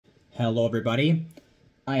Hello everybody,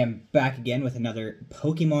 I am back again with another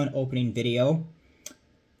Pokemon opening video,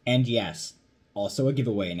 and yes, also a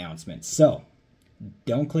giveaway announcement. So,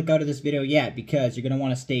 don't click out of this video yet because you're going to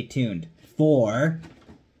want to stay tuned for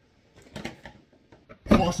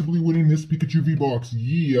possibly winning this Pikachu V-Box.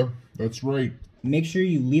 Yeah, that's right. Make sure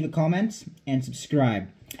you leave a comment and subscribe.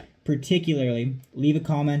 Particularly, leave a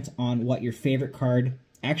comment on what your favorite card,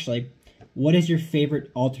 actually, what is your favorite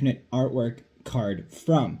alternate artwork card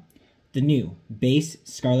from the new base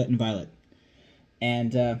Scarlet and Violet.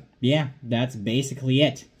 And yeah, that's basically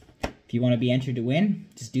it. If you want to be entered to win,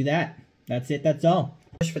 just do that. That's it, that's all.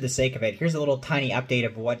 Just for the sake of it, here's a little tiny update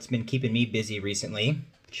of what's been keeping me busy recently.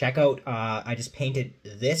 Check out, I just painted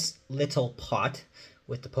this little pot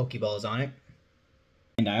with the Pokeballs on it.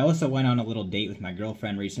 And I also went on a little date with my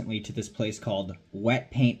girlfriend recently to this place called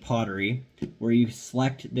Wet Paint Pottery, where you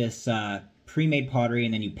select this pre-made pottery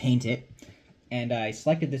and then you paint it. And I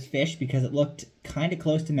selected this fish because it looked kind of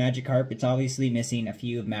close to Magikarp. It's obviously missing a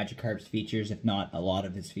few of Magikarp's features, if not a lot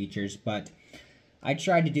of his features, but I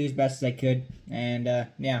tried to do as best as I could, and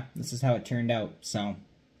yeah, this is how it turned out, so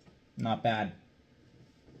not bad.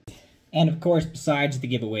 And of course, besides the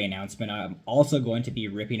giveaway announcement, I'm also going to be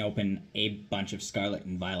ripping open a bunch of Scarlet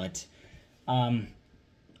and Violet. I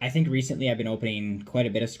think recently I've been opening quite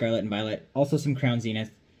a bit of Scarlet and Violet, also some Crown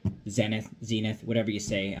Zenith, Zenith, whatever you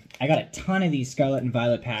say. I got a ton of these Scarlet and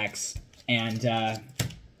Violet packs, and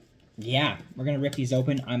yeah, we're going to rip these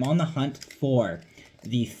open. I'm on the hunt for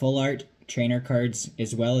the full art trainer cards,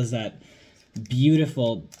 as well as that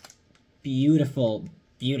beautiful, beautiful,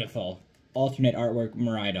 beautiful alternate artwork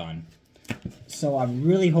Miraidon. So I'm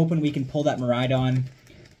really hoping we can pull that Miraidon.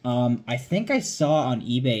 I think I saw on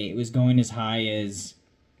eBay it was going as high as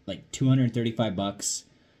like 235 bucks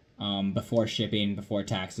before shipping, before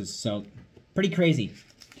taxes. So pretty crazy.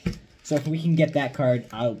 So if we can get that card,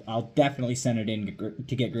 I'll definitely send it in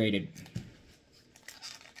to get graded.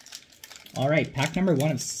 All right, pack number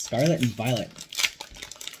 1 of Scarlet and Violet.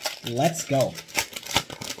 Let's go.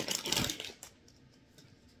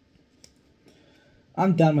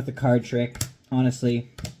 I'm done with the card trick,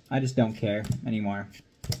 honestly. I just don't care anymore.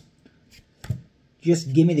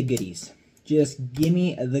 Just give me the goodies. Just give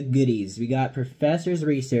me the goodies. We got Professor's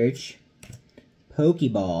Research,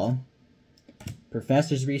 Pokeball,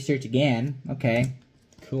 Professor's Research again. Okay,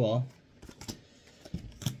 cool.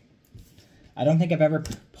 I don't think I've ever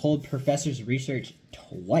pulled Professor's Research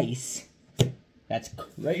twice. That's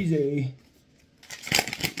crazy.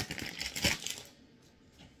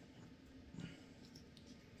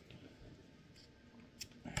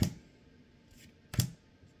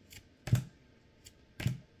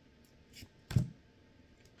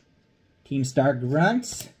 Team Star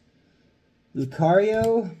Grunt,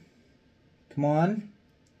 Lucario, come on.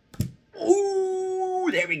 Ooh,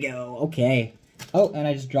 there we go, okay. Oh, and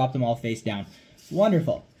I just dropped them all face down.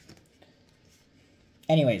 Wonderful.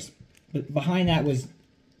 Anyways, behind that was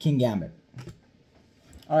King Gambit.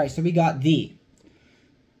 Alright, so we got the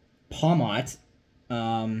Pomot.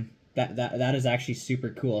 That is actually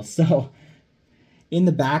super cool. So, in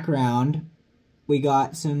the background, we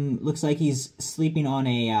got some, looks like he's sleeping on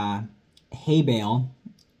a hay bale.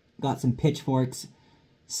 Got some pitchforks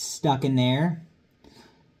stuck in there,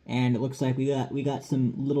 and it looks like we got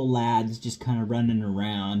some little lads just kind of running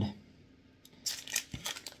around.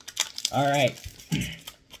 All right,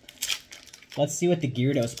 let's see what the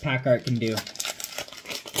Gyarados pack art can do.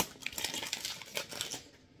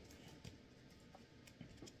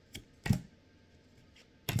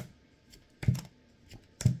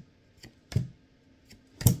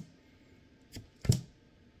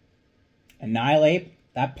 Annihilate.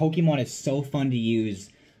 That Pokemon is so fun to use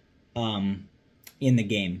in the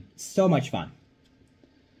game. So much fun.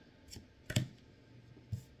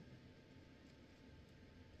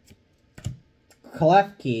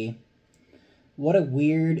 Klefki. What a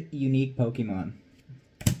weird, unique Pokemon.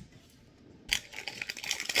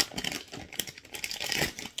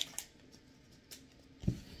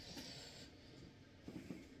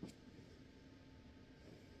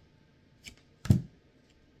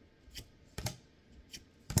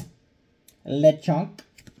 Lechonk.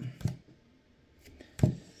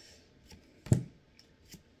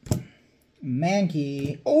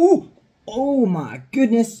 Mankey. Oh! Oh my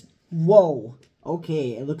goodness! Whoa!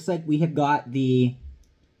 Okay, it looks like we have got the...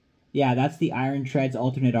 Yeah, that's the Iron Treads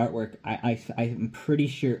alternate artwork. I'm pretty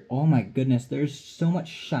sure... Oh my goodness, there's so much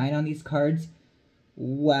shine on these cards.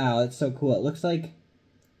 Wow, it's so cool. It looks like...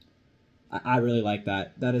 I really like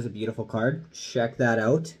that. That is a beautiful card. Check that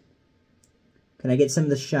out. Can I get some of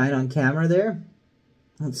the shine on camera there?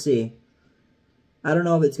 Let's see. I don't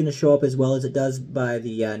know if it's going to show up as well as it does by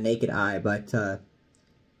the naked eye, but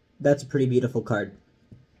that's a pretty beautiful card.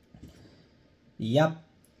 Yep,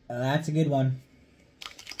 that's a good one.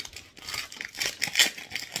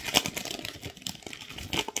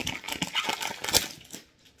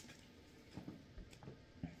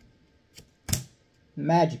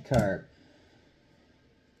 Magikarp.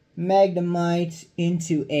 Magnemite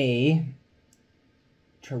into a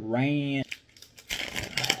Terrain.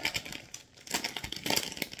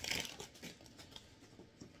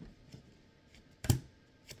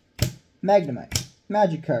 Magnemite,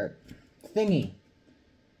 Magikarp, Thingy,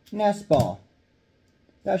 Nestball,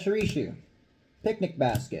 Dasharishu, Picnic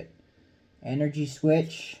Basket, Energy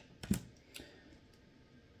Switch,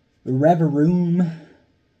 Reveroom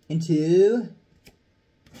into...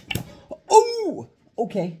 Oh!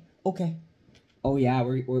 Okay. Oh yeah,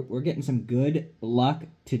 we're getting some good luck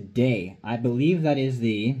today. I believe that is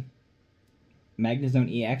the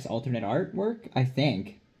Magnezone EX alternate artwork, I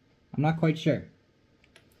think. I'm not quite sure.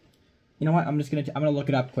 You know what? I'm gonna look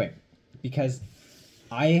it up quick because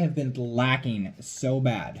I have been lacking so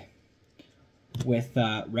bad with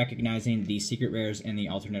recognizing the secret rares and the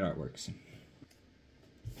alternate artworks.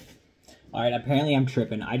 All right, apparently I'm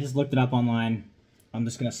tripping. I just looked it up online. I'm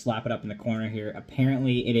just gonna slap it up in the corner here.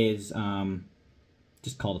 Apparently it is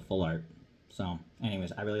just called a full art. So,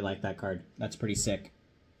 anyways, I really like that card. That's pretty sick.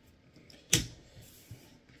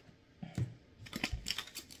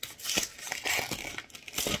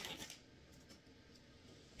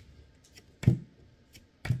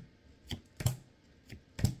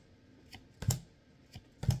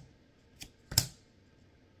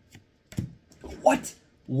 What?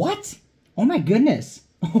 What? Oh my goodness.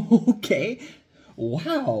 Okay.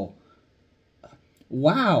 Wow.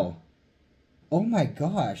 Wow. Oh my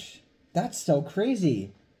gosh. That's so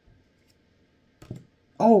crazy.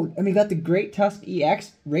 Oh, and we got the Great Tusk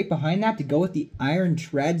EX right behind that to go with the Iron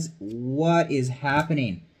Treads. What is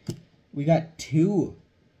happening? We got two.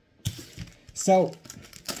 So,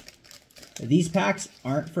 these packs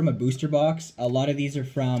aren't from a booster box. A lot of these are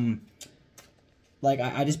from... Like,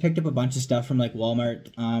 I just picked up a bunch of stuff from, like,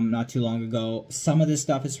 Walmart not too long ago. Some of this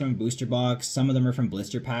stuff is from booster box. Some of them are from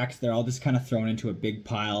blister packs. They're all just kind of thrown into a big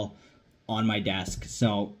pile on my desk.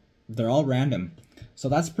 So, they're all random. So,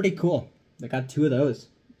 that's pretty cool. I got two of those.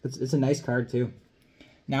 It's a nice card, too.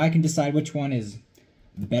 Now I can decide which one is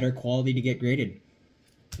better quality to get graded.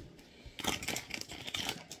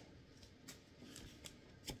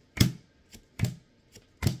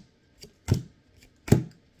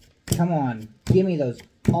 Come on, give me those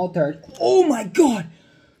altars. Oh my god!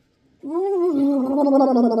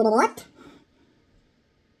 What?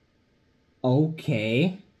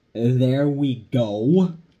 Okay, there we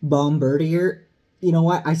go. Bombardier. You know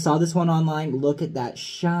what? I saw this one online. Look at that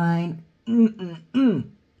shine.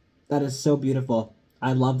 That is so beautiful.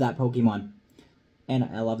 I love that Pokemon. And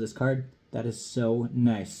I love this card. That is so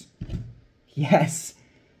nice. Yes.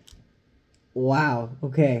 Wow.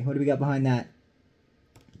 Okay, what do we got behind that?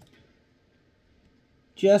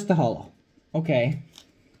 Just a holo. Okay.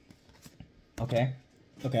 Okay.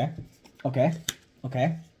 Okay. Okay.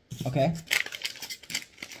 Okay. Okay.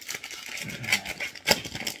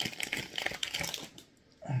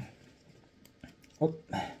 Oh.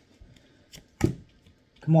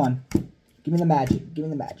 Come on. Give me the magic. Give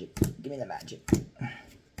me the magic. Give me the magic.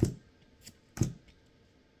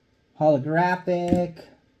 Holographic.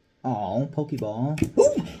 Oh, Pokeball.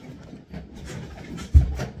 Ooh!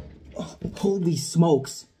 Holy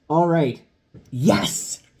smokes. Alright.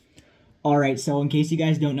 Yes! Alright, so in case you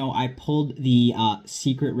guys don't know, I pulled the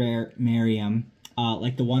secret rare Miriam.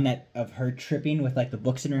 Like the one that of her tripping with like the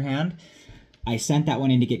books in her hand. I sent that one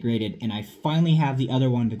in to get graded, and I finally have the other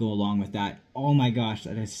one to go along with that. Oh my gosh,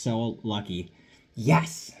 that is so lucky.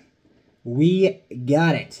 Yes! We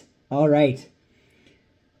got it. Alright.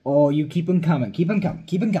 Oh, you keep them coming. Keep them coming.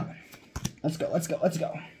 Keep them coming. Let's go, let's go, let's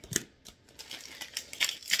go.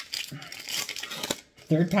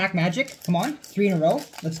 Third pack magic. Come on. 3 in a row.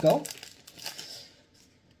 Let's go.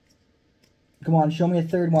 Come on. Show me a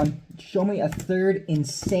third one. Show me a third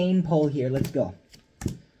insane pull here. Let's go.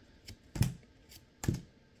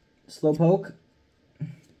 Slowpoke.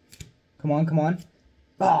 Come on. Come on.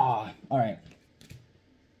 Ah. All right.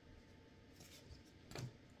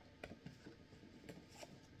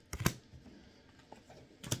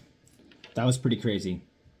 That was pretty crazy.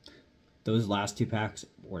 Those last 2 packs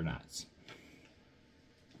were nuts.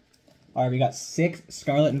 Alright, we got 6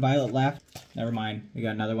 Scarlet and Violet left. Never mind, we got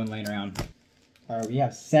another one laying around. Alright, we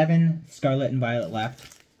have 7 Scarlet and Violet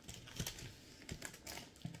left.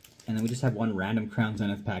 And then we just have one random Crown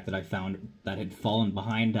Zenith pack that I found that had fallen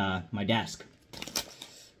behind my desk.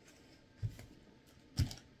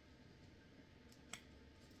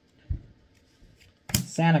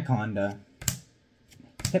 Sanaconda,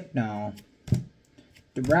 Hypno,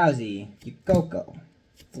 Drowsy, Yukoko,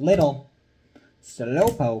 Flittle,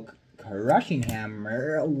 Slowpoke, Crushing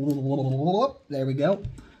Hammer. There we go.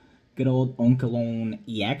 Good old Onkalone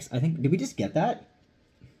EX. I think, did we just get that?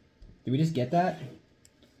 Did we just get that?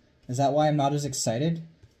 Is that why I'm not as excited?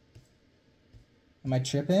 Am I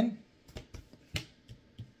tripping?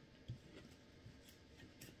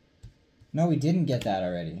 No, we didn't get that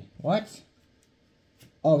already. What?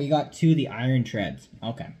 Oh, we got 2 of the Iron Treads.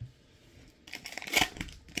 Okay.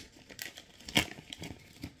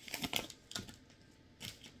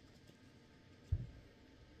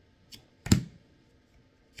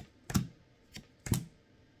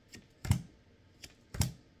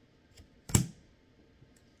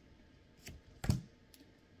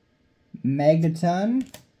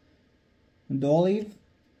 Magneton, Dolly,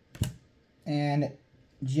 and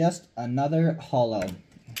just another holo.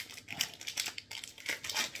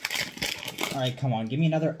 Alright, come on, give me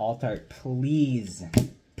another alt art, please.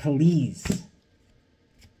 Please.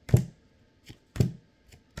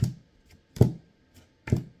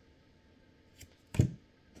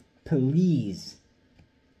 Please.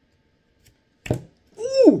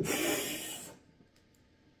 Ooh!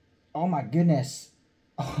 Oh my goodness.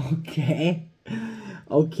 Okay.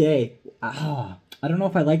 Okay. I don't know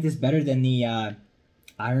if I like this better than the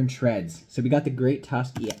Iron Treads. So we got the Great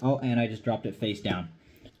Tusk. Yeah. Oh, and I just dropped it face down.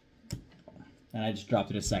 And I just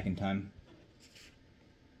dropped it a second time.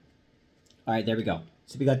 Alright, there we go.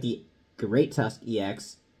 So we got the Great Tusk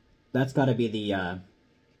EX. That's got to be the,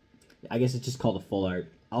 I guess it's just called a full art.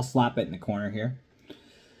 I'll slap it in the corner here.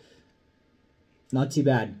 Not too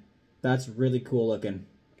bad. That's really cool looking.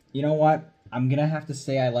 You know what? I'm going to have to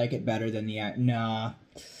say I like it better than the... Nah.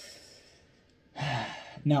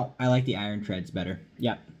 No, I like the Iron Treads better.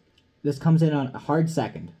 Yep. This comes in on a hard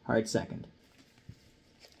second. Hard second.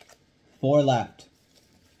 4 left.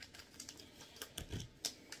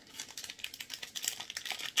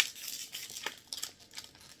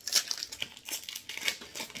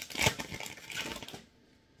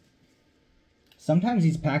 Sometimes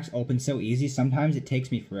these packs open so easy, sometimes it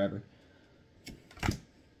takes me forever.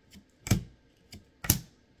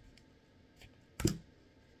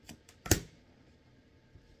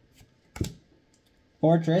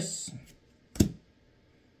 Fortress.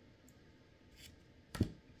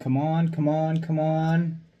 Come on, come on, come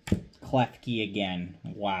on. Klefki again.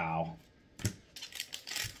 Wow.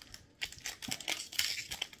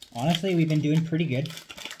 Honestly, we've been doing pretty good.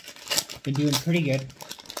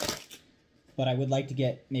 But I would like to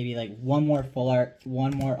get maybe like one more full art,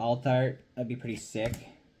 one more alt art. That'd be pretty sick.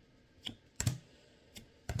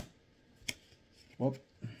 Whoop.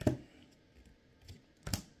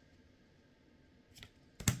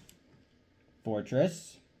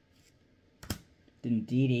 Fortress.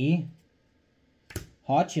 Dindidi.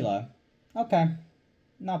 Hachula. Okay.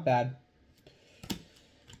 Not bad.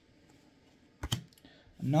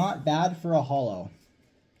 Not bad for a holo.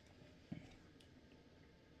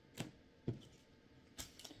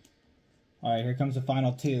 Alright, here comes the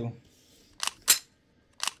final 2.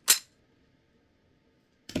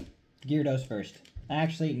 Gyarados first.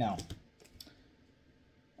 Actually, no.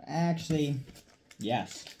 Actually,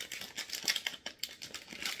 yes.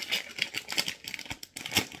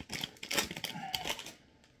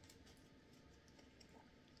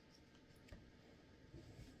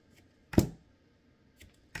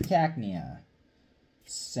 Cacnea,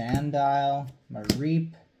 Sandile,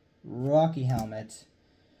 Mareep, Rocky Helmet.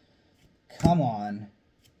 Come on,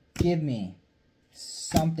 give me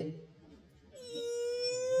something.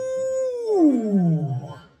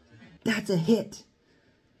 Ooh, that's a hit.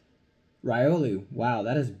 Riolu, wow,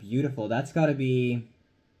 that is beautiful. That's got to be,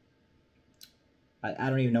 I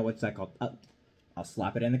don't even know what's that called. I'll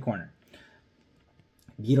slap it in the corner.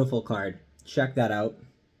 Beautiful card. Check that out.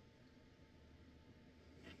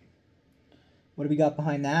 What do we got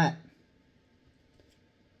behind that?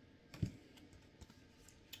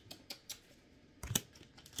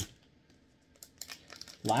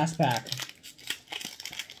 Last pack.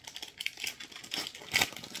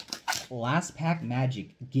 Last pack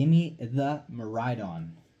magic. Gimme the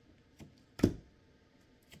Miraidon.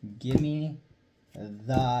 Gimme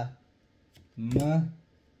the Miraidon,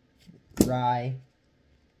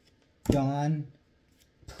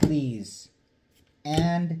 please.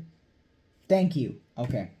 And thank you.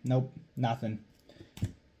 Okay, nope, nothing.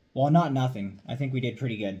 Well, not nothing. I think we did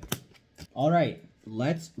pretty good. All right,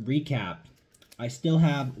 let's recap. I still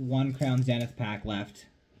have 1 Crown Zenith pack left,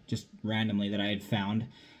 just randomly that I had found.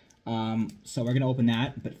 So we're going to open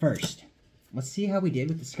that. But first, let's see how we did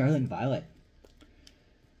with the Scarlet and Violet.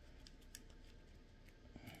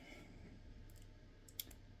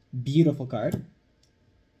 Beautiful card.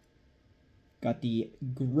 Got the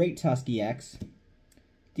Great Tusky X,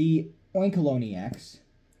 the Oinkaloni X,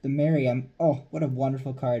 the Miriam. Oh, what a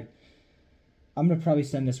wonderful card. I'm going to probably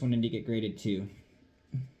send this one in to get graded too.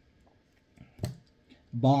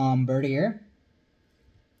 Bombardier.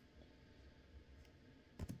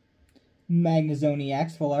 Magnezone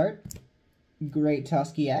X full art. Great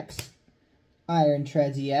Tusky X. Iron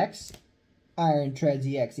Treads EX. Iron Treads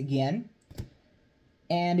EX again.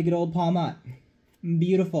 And a good old Palmont.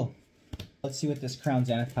 Beautiful. Let's see what this Crown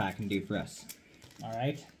Zenith pack can do for us.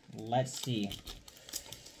 Alright, let's see.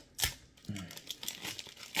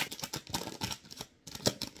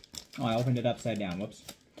 Oh, I opened it upside down. Whoops.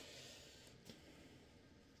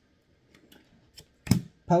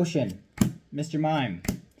 Potion. Mr. Mime.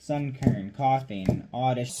 Sunkern. Coughing.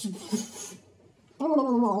 Oddish.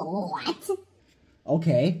 What?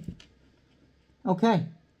 Okay. Okay.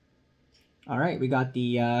 Alright, we got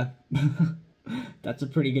the, that's a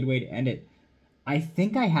pretty good way to end it. I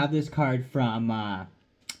think I have this card from,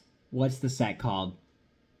 what's the set called?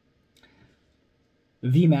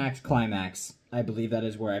 VMAX Climax. I believe that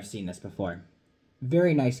is where I've seen this before.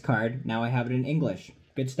 Very nice card. Now I have it in English.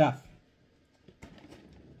 Good stuff.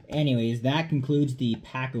 Anyways, that concludes the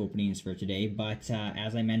pack openings for today, but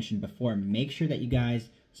as I mentioned before, make sure that you guys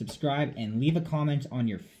subscribe and leave a comment on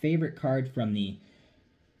your favorite card from the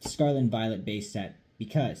Scarlet and Violet base set,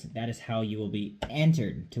 because that is how you will be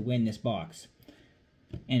entered to win this box.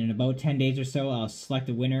 And in about 10 days or so, I'll select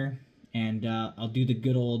a winner, and I'll do the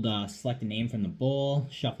good old select a name from the bowl,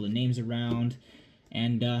 shuffle the names around,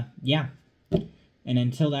 and yeah. And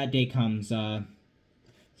until that day comes,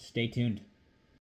 stay tuned.